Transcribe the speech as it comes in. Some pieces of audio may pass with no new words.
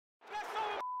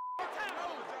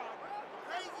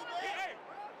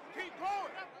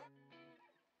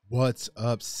What's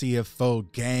up,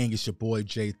 CFO gang? It's your boy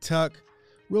Jay Tuck.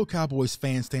 Real Cowboys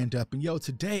fans, stand up. And yo,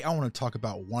 today I want to talk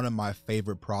about one of my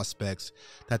favorite prospects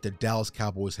that the Dallas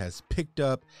Cowboys has picked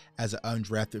up as an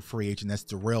undrafted free agent. That's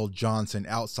Durrell Johnson,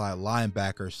 outside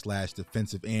linebacker /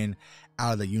 defensive end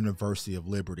out of the University of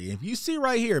Liberty. If you see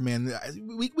right here, man,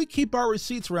 we keep our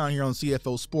receipts around here on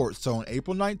CFO Sports. So on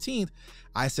April 19th,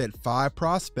 I said 5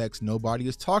 prospects nobody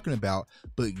is talking about,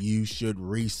 but you should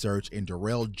research. And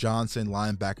Durrell Johnson,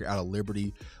 linebacker out of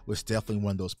Liberty, was definitely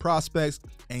one of those prospects.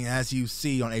 And as you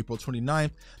see on April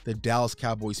 29th, the Dallas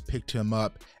Cowboys picked him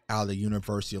up out of the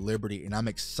University of Liberty. And I'm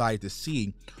excited to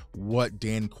see what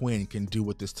Dan Quinn can do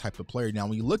with this type of player. Now,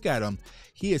 when you look at him,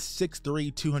 he is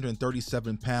 6'3",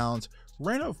 237 pounds,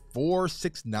 ran a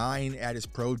 4.69 at his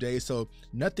pro day, so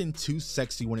nothing too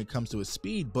sexy when it comes to his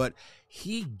speed, but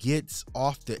he gets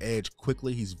off the edge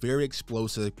quickly. He's very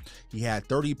explosive. He had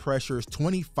 30 pressures,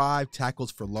 25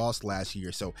 tackles for loss last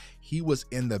year, so he was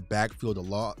in the backfield a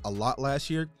lot last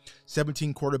year.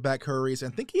 17 quarterback hurries,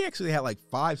 and I think he actually had like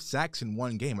 5 sacks in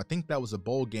one game. I think that was a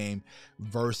bowl game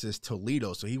versus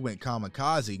Toledo, so he went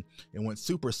kamikaze and went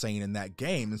Super Saiyan in that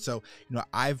game. And so, you know,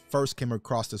 I first came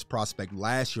across this prospect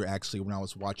last year, actually, when I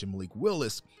was watching Malik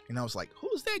Willis, and I was like,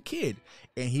 who's that kid?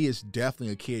 And he is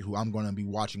definitely a kid who I'm going to be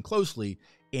watching closely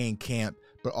in camp,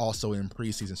 but also in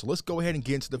preseason. So let's go ahead and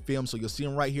get into the film. So you'll see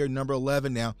him right here, number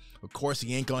 11. Now, of course,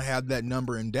 he ain't gonna have that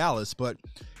number in Dallas, but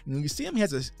when you see him, he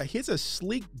has a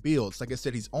sleek build. Like I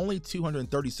said, he's only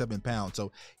 237 pounds,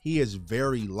 so he is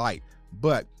very light.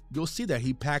 But you'll see that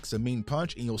he packs a mean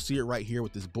punch, and you'll see it right here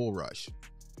with this bull rush.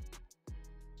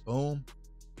 Boom.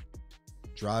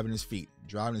 Driving his feet.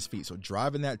 So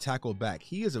driving that tackle back.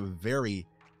 He is a very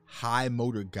high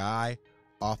motor guy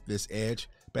off this edge.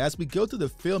 But as we go through the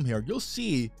film here, you'll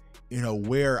see, you know,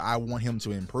 where I want him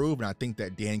to improve, and I think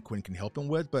that Dan Quinn can help him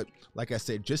with. But like I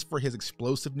said, just for his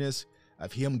explosiveness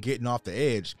of him getting off the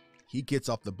edge, he gets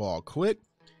off the ball quick,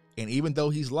 and even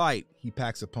though he's light, he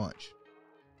packs a punch.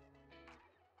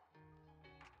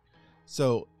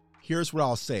 So here's what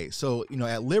I'll say. So, you know,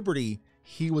 at Liberty,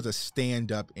 he was a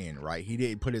stand-up end, right? He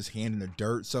didn't put his hand in the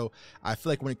dirt. So I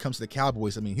feel like when it comes to the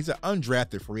Cowboys, I mean, he's an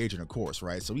undrafted free agent, of course,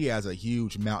 right? So he has a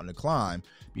huge mountain to climb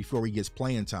before he gets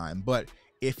playing time. But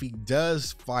if he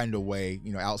does find a way,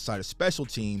 you know, outside of special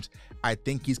teams, I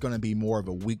think he's going to be more of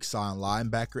a weak side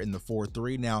linebacker in the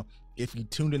 4-3. Now, if you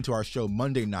tuned into our show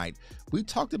Monday night, we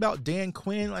talked about Dan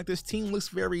Quinn. Like, this team looks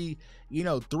very, you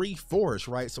know, 3-4-ish,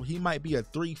 right? So he might be a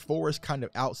 3-4-ish kind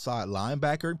of outside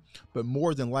linebacker, but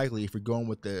more than likely, if you're going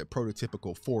with the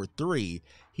prototypical 4-3,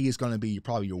 he is going to be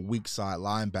probably your weak side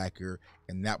linebacker,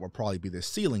 and that will probably be the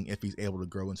ceiling if he's able to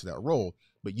grow into that role.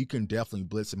 But you can definitely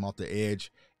blitz him off the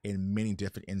edge in many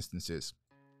different instances.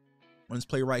 Let's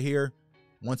play right here.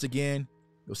 Once again,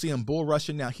 you'll see him bull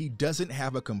rushing. Now, he doesn't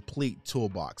have a complete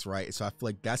toolbox, right? So I feel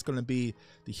like that's going to be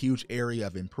the huge area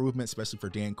of improvement, especially for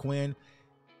Dan Quinn.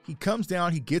 He comes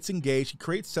down, he gets engaged, he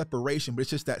creates separation, but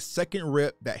it's just that second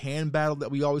rip, that hand battle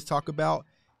that we always talk about.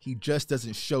 He just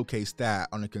doesn't showcase that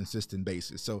on a consistent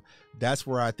basis. So that's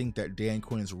where I think that Dan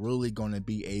Quinn is really going to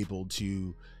be able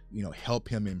to, you know, help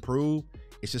him improve.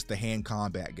 It's just the hand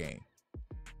combat game.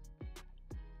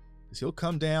 He'll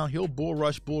come down, he'll bull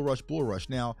rush, bull rush, bull rush.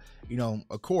 Now, you know,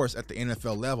 of course, at the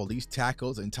NFL level, these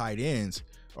tackles and tight ends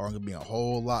are going to be a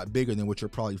whole lot bigger than what you're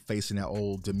probably facing at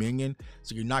Old Dominion.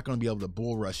 So you're not going to be able to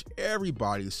bull rush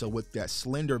everybody. So with that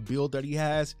slender build that he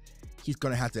has, he's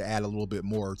going to have to add a little bit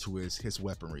more to his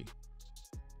weaponry.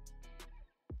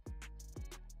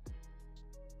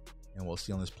 And we'll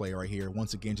see on this play right here.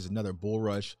 Once again, just another bull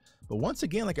rush. But once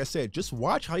again, like I said, just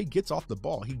watch how he gets off the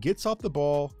ball. He gets off the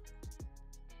ball.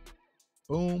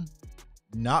 Boom.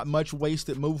 Not much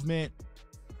wasted movement.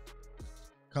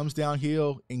 Comes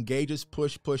downhill, engages,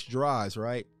 push, drives,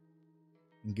 right?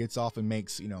 And gets off and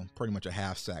makes, you know, pretty much a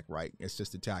half sack, right? It's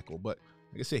just a tackle. But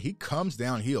like I said, he comes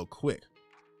downhill quick.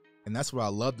 And that's what I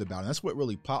loved about him. That's what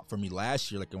really popped for me last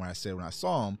year. Like when I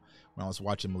saw him, when I was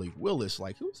watching Malik Willis,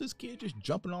 like, who's this kid just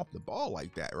jumping off the ball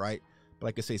like that, right? But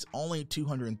like I say, it's only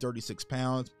 236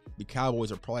 pounds. The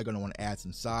Cowboys are probably going to want to add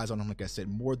some size on him. Like I said,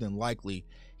 more than likely,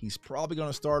 he's probably going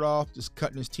to start off just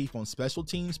cutting his teeth on special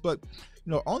teams. But,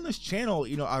 you know, on this channel,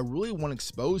 you know, I really want to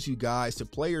expose you guys to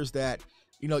players that,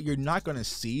 you know, you're not going to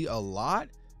see a lot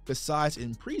besides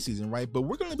in preseason, right? But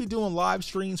we're going to be doing live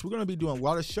streams. We're going to be doing a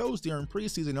lot of shows during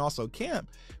preseason and also camp,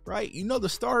 right? You know, the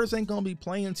starters ain't going to be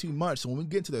playing too much. So when we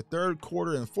get to the third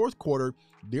quarter and fourth quarter,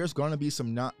 there's going to be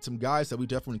some guys that we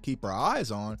definitely keep our eyes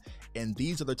on. And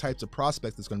these are the types of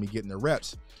prospects that's going to be getting the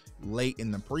reps late in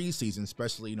the preseason,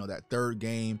 especially, you know, that third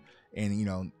game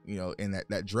and in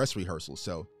that dress rehearsal.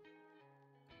 So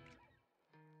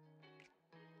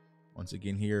once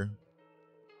again here,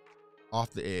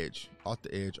 off the edge,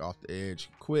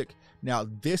 quick. Now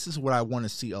this is what I want to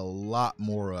see a lot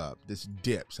more of. This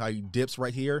dips, how he dips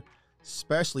right here,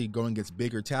 especially going against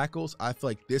bigger tackles. I feel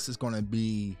like this is going to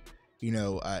be,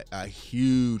 a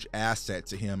huge asset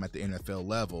to him at the NFL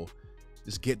level.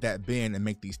 Just get that bend and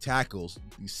make these tackles,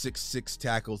 these 6'6"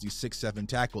 tackles, these 6'7"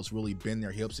 tackles really bend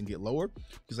their hips and get lower.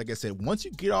 Because like I said, once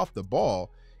you get off the ball,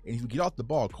 and if you get off the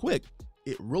ball quick,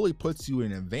 it really puts you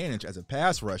in an advantage as a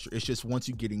pass rusher. It's just once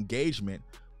you get engagement,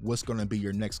 what's going to be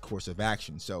your next course of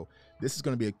action. So this is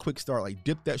going to be a quick start, like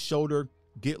dip that shoulder,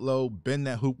 get low, bend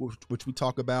that hoop, which we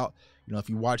talk about. If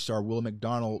you watched our Will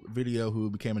McDonald video, who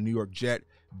became a New York Jet,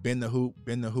 bend the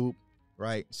hoop,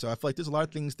 right? So I feel like there's a lot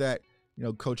of things that,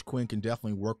 Coach Quinn can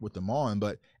definitely work with them on,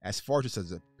 but as far just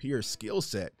as a pure skill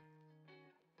set,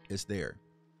 it's there.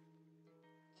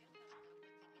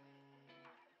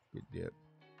 Good dip.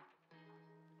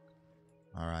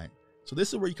 All right. So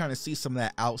this is where you kind of see some of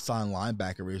that outside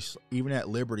linebacker. Even at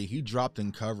Liberty, he dropped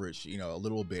in coverage, a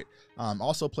little bit.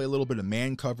 Also play a little bit of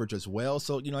man coverage as well.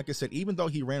 So, like I said, even though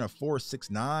he ran a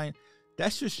 4.69,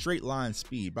 that's just straight line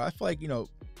speed. But I feel like, you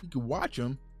can watch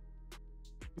him.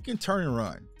 He can turn and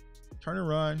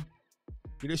run,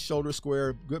 get his shoulder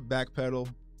square, good back pedal,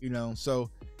 So,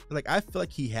 like, I feel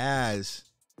like he has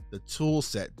the tool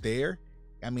set there.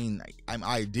 I mean, I'm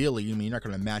ideally, you're not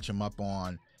going to match him up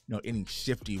on, any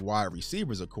shifty wide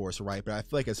receivers, of course, right? But I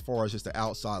feel like as far as just the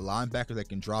outside linebacker that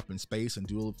can drop in space and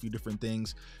do a few different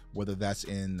things, whether that's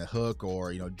in the hook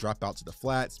or, drop out to the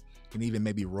flats, can even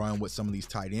maybe run with some of these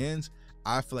tight ends,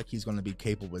 I feel like he's going to be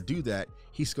capable to do that.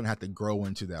 He's going to have to grow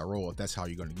into that role if that's how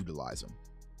you're going to utilize him.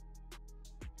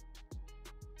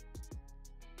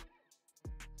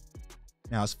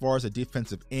 Now, as far as a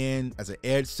defensive end, as an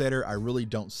edge setter, I really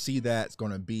don't see that. It's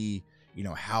going to be,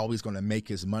 how he's going to make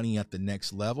his money at the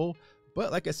next level.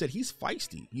 But like I said, he's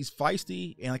feisty.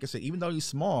 And like I said, even though he's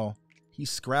small,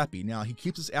 he's scrappy. Now, he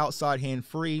keeps his outside hand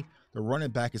free. The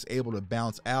running back is able to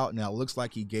bounce out. Now, it looks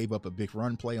like he gave up a big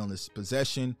run play on this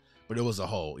possession, but it was a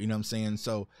hole. You know what I'm saying?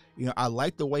 So, I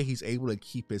like the way he's able to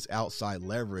keep his outside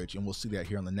leverage. And we'll see that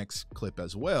here on the next clip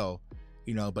as well.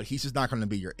 But he's just not going to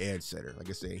be your edge setter. Like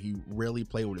I said, he rarely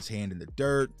played with his hand in the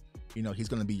dirt. He's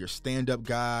going to be your stand-up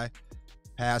guy,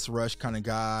 pass rush kind of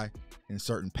guy in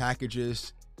certain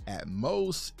packages at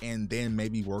most, and then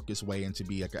maybe work his way into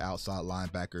be like an outside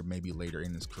linebacker maybe later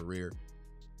in his career.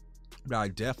 But I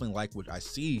definitely like what I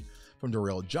see from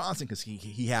Durrell Johnson, because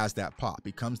he has that pop.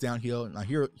 He comes downhill. Now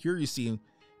here you see him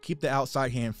keep the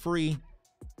outside hand free,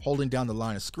 holding down the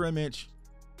line of scrimmage,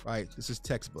 right? This is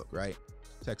textbook, right?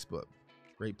 Textbook.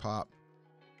 Great pop.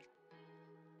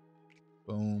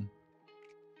 Boom.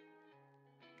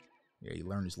 Yeah, he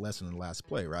learned his lesson in the last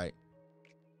play, right?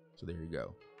 So there you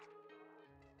go.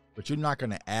 But you're not going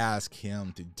to ask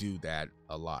him to do that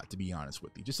a lot, to be honest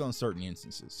with you, just on certain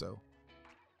instances. So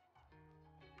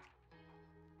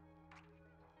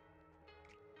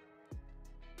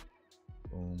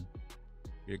boom.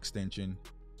 Good extension.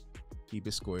 Keep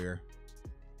it square.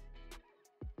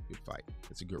 Good fight.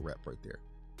 That's a good rep right there.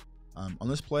 On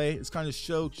this play, it's kind of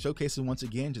showcasing once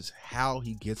again just how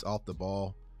he gets off the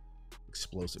ball.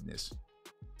 Explosiveness.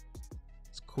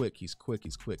 He's quick.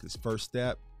 His first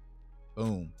step,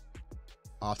 boom,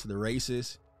 off to the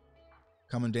races.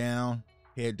 Coming down,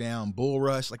 head down, bull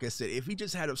rush. Like I said, if he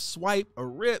just had a swipe, a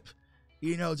rip,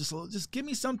 just give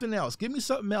me something else. Give me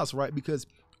something else, right? Because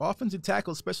offensive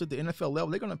tackles, especially at the NFL level,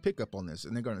 they're going to pick up on this,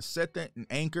 and they're going to set that and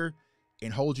anchor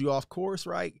and hold you off course,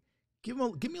 right? Give me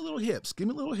a little hips. Give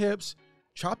me little hips.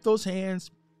 Chop those hands.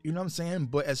 You know what I'm saying?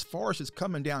 But as far as just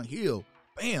coming downhill,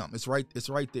 bam, it's right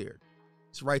there.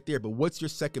 It's right there. But what's your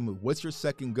second move? What's your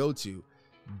second go-to?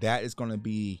 That is going to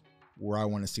be where I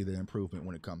want to see the improvement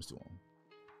when it comes to him.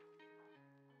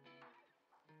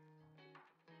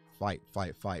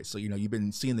 Fight. So, you've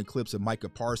been seeing the clips of Micah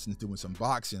Parsons doing some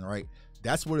boxing, right?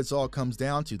 That's what it's all comes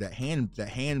down to, that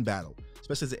hand battle,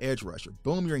 especially as an edge rusher.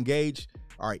 Boom, you're engaged.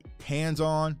 All right, hands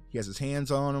on. He has his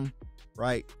hands on him,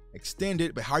 right?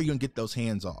 Extended, but how are you going to get those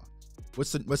hands off?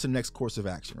 What's the next course of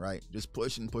action, right? Just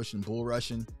pushing, bull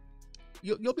rushing.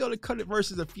 You'll be able to cut it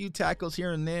versus a few tackles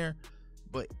here and there.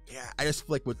 But, yeah, I just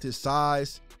feel like with his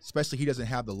size, especially he doesn't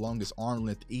have the longest arm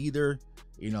length either,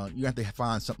 you have to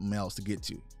find something else to get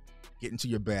to. Get into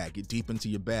your bag, get deep into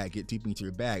your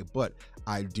bag. But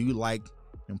I do like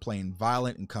him playing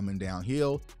violent and coming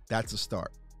downhill. That's a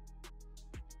start.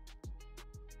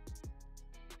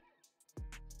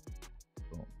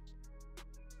 Boom.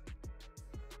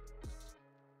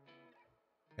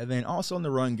 And then also in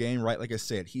the run game, right, like I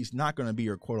said, he's not going to be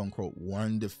your quote-unquote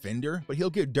one defender, but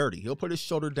he'll get dirty. He'll put his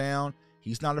shoulder down.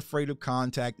 He's not afraid of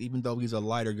contact, even though he's a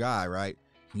lighter guy, right?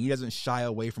 He doesn't shy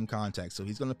away from contact. So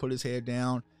he's going to put his head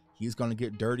down. He's going to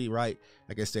get dirty, right?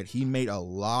 Like I said, he made a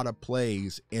lot of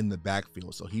plays in the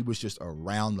backfield. So he was just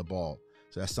around the ball.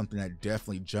 So that's something that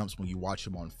definitely jumps when you watch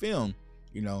him on film,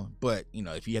 you know. But, you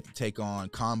know, if you have to take on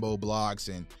combo blocks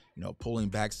and, you know, pulling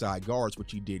backside guards,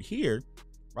 which he did here,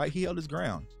 right? He held his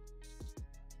ground.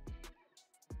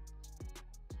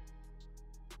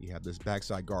 You have this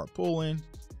backside guard pulling,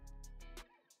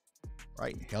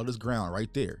 right? Held his ground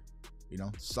right there, you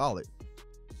know, solid.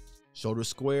 Shoulder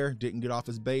square, didn't get off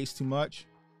his base too much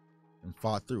and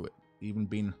fought through it, even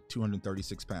being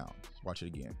 236 pounds. Watch it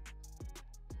again.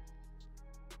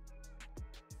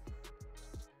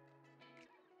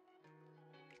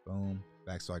 Boom.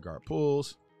 Backside guard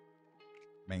pulls,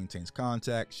 maintains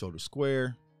contact, shoulder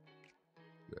square.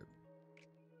 Good.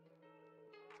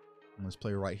 And this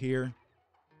player right here,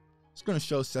 it's going to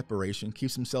show separation,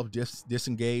 keeps himself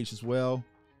disengaged as well.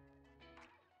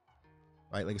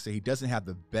 Right, like I said, he doesn't have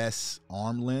the best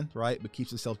arm length, right, but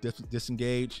keeps himself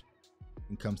disengaged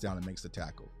and comes down and makes the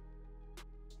tackle.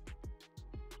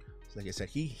 So like I said,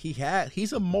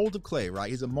 he's a mold of clay, right?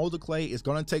 He's a mold of clay. It's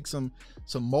going to take some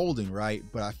molding, right?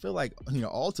 But I feel like, you know,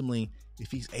 ultimately,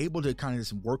 if he's able to kind of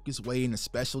just work his way into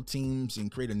special teams and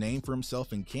create a name for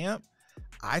himself in camp,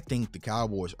 I think the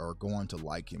Cowboys are going to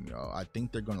like him, yo. I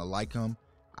think they're going to like him.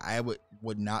 I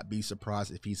would not be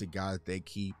surprised if he's a guy that they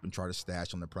keep and try to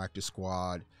stash on the practice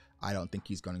squad. I don't think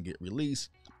he's going to get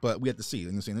released, but we have to see.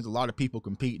 And there's a lot of people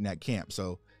competing at camp.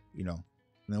 So, you know,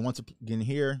 and then once again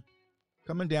here,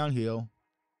 coming downhill,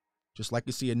 just like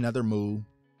you see another move,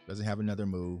 doesn't have another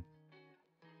move,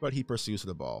 but he pursues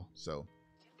the ball. So,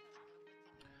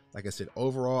 like I said,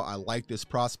 overall, I like this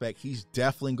prospect. He's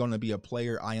definitely going to be a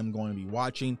player I am going to be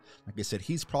watching. Like I said,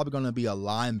 he's probably going to be a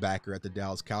linebacker at the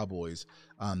Dallas Cowboys,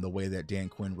 the way that Dan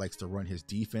Quinn likes to run his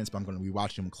defense. But I'm going to be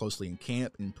watching him closely in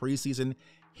camp and preseason.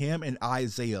 Him and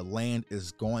Isaiah Land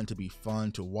is going to be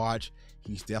fun to watch.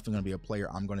 He's definitely going to be a player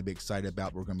I'm going to be excited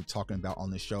about. We're going to be talking about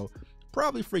on this show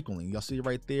probably frequently. You'll see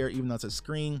right there, even though it's a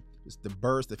screen, it's the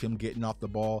burst of him getting off the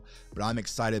ball. But I'm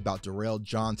excited about Durrell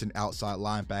Johnson, outside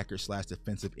linebacker /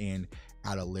 defensive end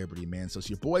out of Liberty, man. So it's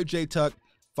your boy J Tuck.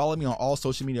 Follow me on all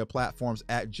social media platforms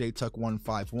at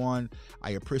JTuck151.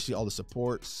 I appreciate all the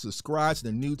support. Subscribe to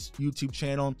the new YouTube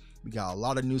channel. We got a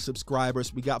lot of new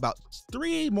subscribers. We got about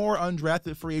 3 more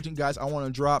undrafted free agent guys I want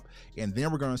to drop. And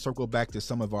then we're going to circle back to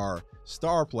some of our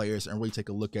star players and really take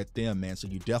a look at them, man. So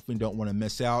you definitely don't want to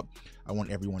miss out. I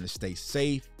want everyone to stay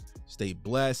safe, stay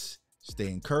blessed, stay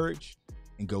encouraged,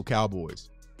 and go Cowboys.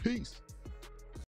 Peace.